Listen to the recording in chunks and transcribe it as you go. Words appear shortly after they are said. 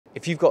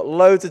If you've got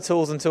loads of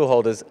tools and tool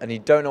holders and you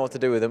don't know what to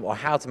do with them or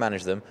how to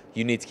manage them,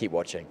 you need to keep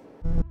watching.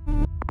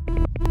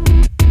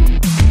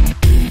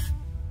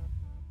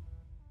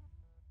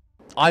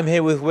 I'm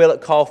here with Will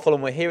at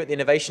Carfulan. We're here at the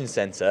Innovation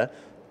Centre.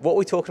 What are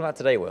we talking about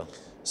today, Will?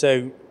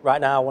 So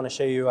right now I want to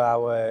show you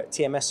our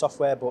TMS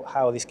software, but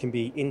how this can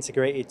be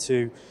integrated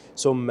to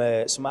some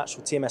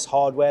actual TMS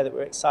hardware that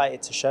we're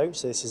excited to show.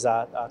 So this is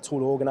our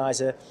tool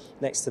organizer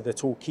next to the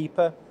tool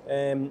keeper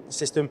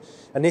system,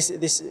 and this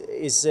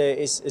is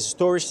a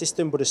storage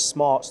system, but a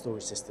smart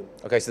storage system.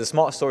 Okay, so the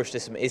smart storage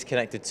system is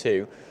connected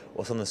to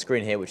what's on the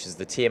screen here, which is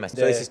the TMS.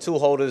 So this is tool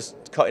holders,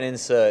 cutting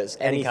inserts,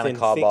 any kind of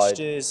carbide,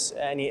 fixtures,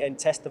 any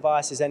test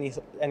devices,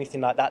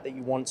 anything like that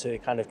you want to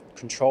kind of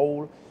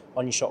control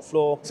on your shop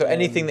floor. So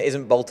anything that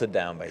isn't bolted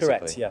down, basically.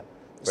 Correct. Yeah.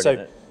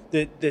 Brilliant.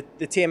 So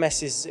the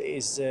TMS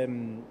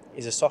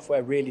is a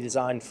software really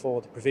designed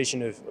for the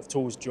provision of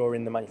tools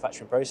during the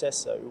manufacturing process.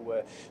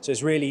 So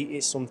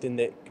it's something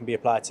that can be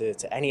applied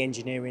to any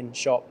engineering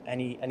shop,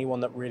 anyone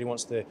that really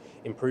wants to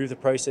improve the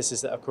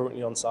processes that are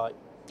currently on site.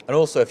 And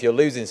also, if you're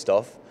losing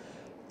stuff,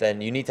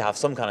 then you need to have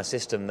some kind of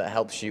system that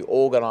helps you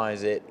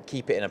organise it,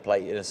 keep it in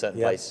a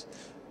certain place,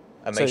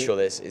 and make sure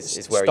this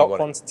is where you want it. Stock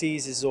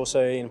quantities is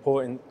also an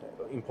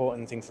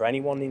important thing for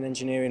anyone in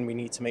engineering. We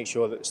need to make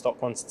sure that the stock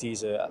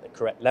quantities are at the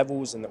correct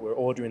levels and that we're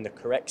ordering the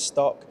correct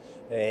stock,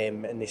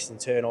 and this in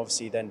turn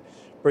obviously then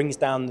brings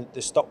down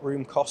the stock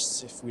room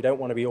costs if we don't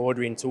want to be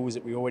ordering tools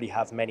that we already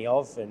have many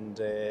of and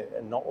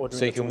not ordering.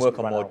 So you can work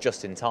on more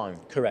just in time.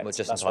 Correct. More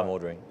just in time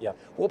ordering. Yeah.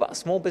 What about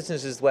small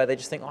businesses where they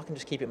just think, oh, I can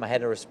just keep it in my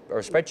head or a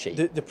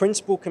spreadsheet? The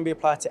principle can be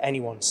applied to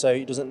anyone. So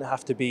it doesn't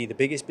have to be the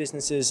biggest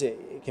businesses.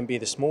 It can be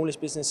the smallest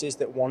businesses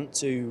that want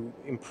to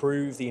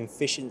improve the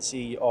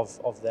efficiency of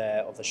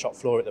the shop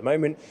floor at the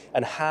moment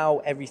and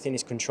how everything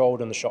is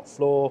controlled on the shop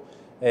floor.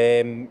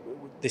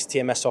 This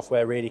TMS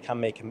software really can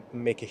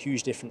make a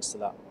huge difference to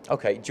that.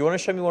 Okay, do you want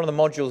to show me one of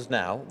the modules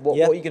now? What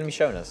are you going to be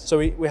showing us? So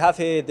we have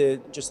here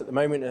just at the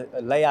moment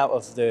a layout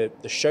of the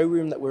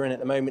showroom that we're in at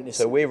the moment.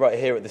 So we're right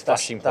here at this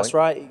flashing point. That's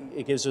right.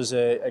 It gives us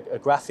a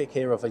graphic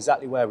here of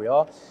exactly where we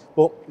are.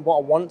 But what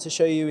I want to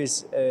show you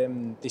is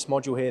this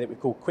module here that we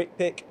call Quick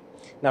Pick.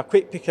 Now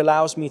Quick Pick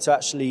allows me to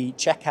actually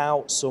check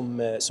out some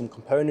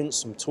components,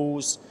 some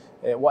tools,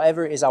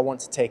 whatever it is I want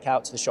to take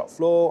out to the shop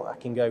floor. I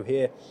can go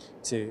here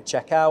to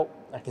check out.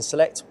 I can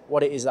select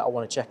what it is that I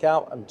want to check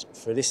out, and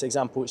for this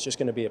example it's just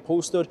going to be a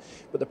pull stud,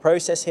 but the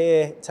process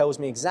here tells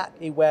me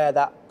exactly where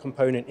that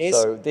component is.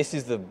 So this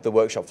is the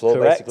workshop floor.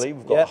 Correct. Basically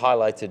we've got a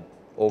highlighted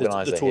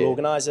organizer, the tool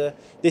organizer.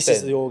 This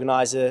is the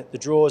organizer, the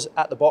drawers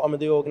at the bottom of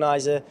the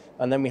organizer,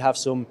 and then we have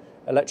some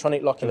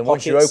electronic locking and then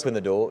pockets. Once you open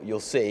the door you'll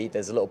see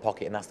there's a little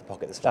pocket, and that's the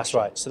pocket that's flashing.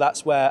 That's right, so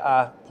that's where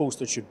our pull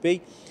stud should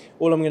be.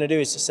 All I'm going to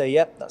do is to say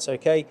yep, that's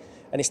okay.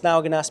 And it's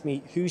now going to ask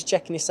me who's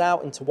checking this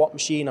out and to what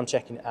machine I'm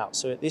checking it out.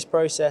 So at this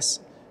point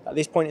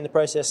in the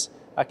process,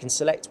 I can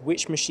select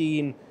which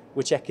machine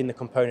we're checking the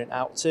component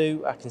out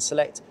to. I can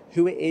select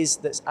who it is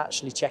that's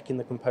actually checking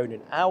the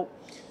component out.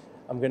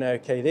 I'm going to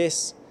OK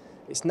this.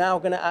 It's now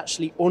going to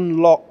actually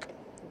unlock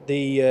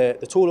the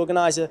tool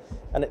organizer.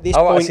 And at this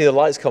point, I see the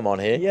lights come on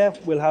here. Yeah,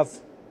 we'll have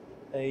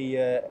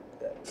a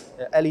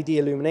LED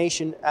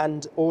illumination,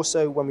 and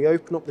also when we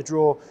open up the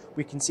drawer,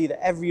 we can see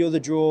that every other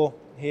drawer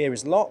here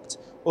is locked,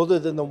 other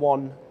than the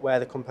one where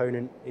the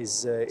component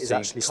is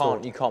actually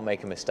stored. You can't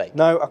make a mistake.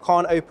 No, I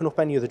can't open up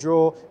any other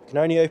drawer. I can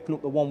only open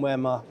up the one where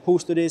my pull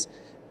stud is.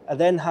 I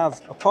then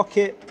have a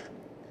pocket,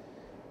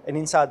 and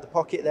inside the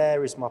pocket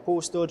there is my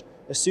pull stud.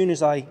 As soon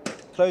as I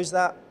close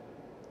that,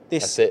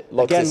 this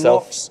again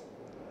locks.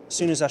 As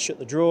soon as I shut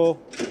the drawer,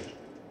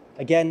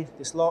 again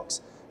this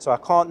locks. So I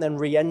can't then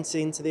re-enter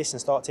into this and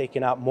start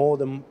taking out more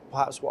than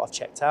perhaps what I've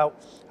checked out.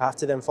 I have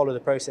to then follow the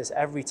process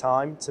every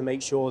time to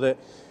make sure that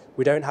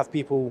we don't have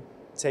people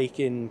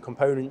taking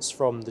components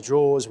from the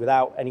drawers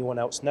without anyone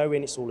else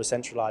knowing. It's all a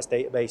centralized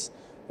database,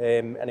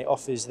 and it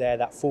offers there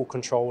that full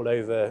control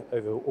over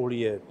all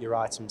of your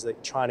items that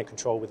you're trying to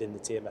control within the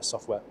TMS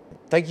software.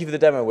 Thank you for the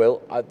demo,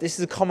 Will. This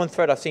is a common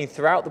thread I've seen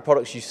throughout the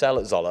products you sell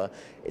at Zoller.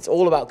 It's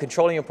all about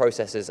controlling your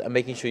processes and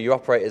making sure your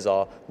operators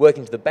are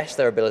working to the best of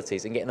their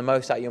abilities and getting the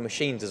most out of your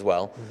machines as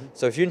well.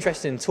 So if you're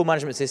interested in tool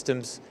management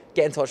systems,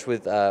 get in touch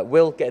with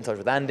Will, get in touch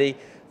with Andy,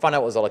 find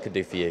out what Zoller can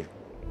do for you.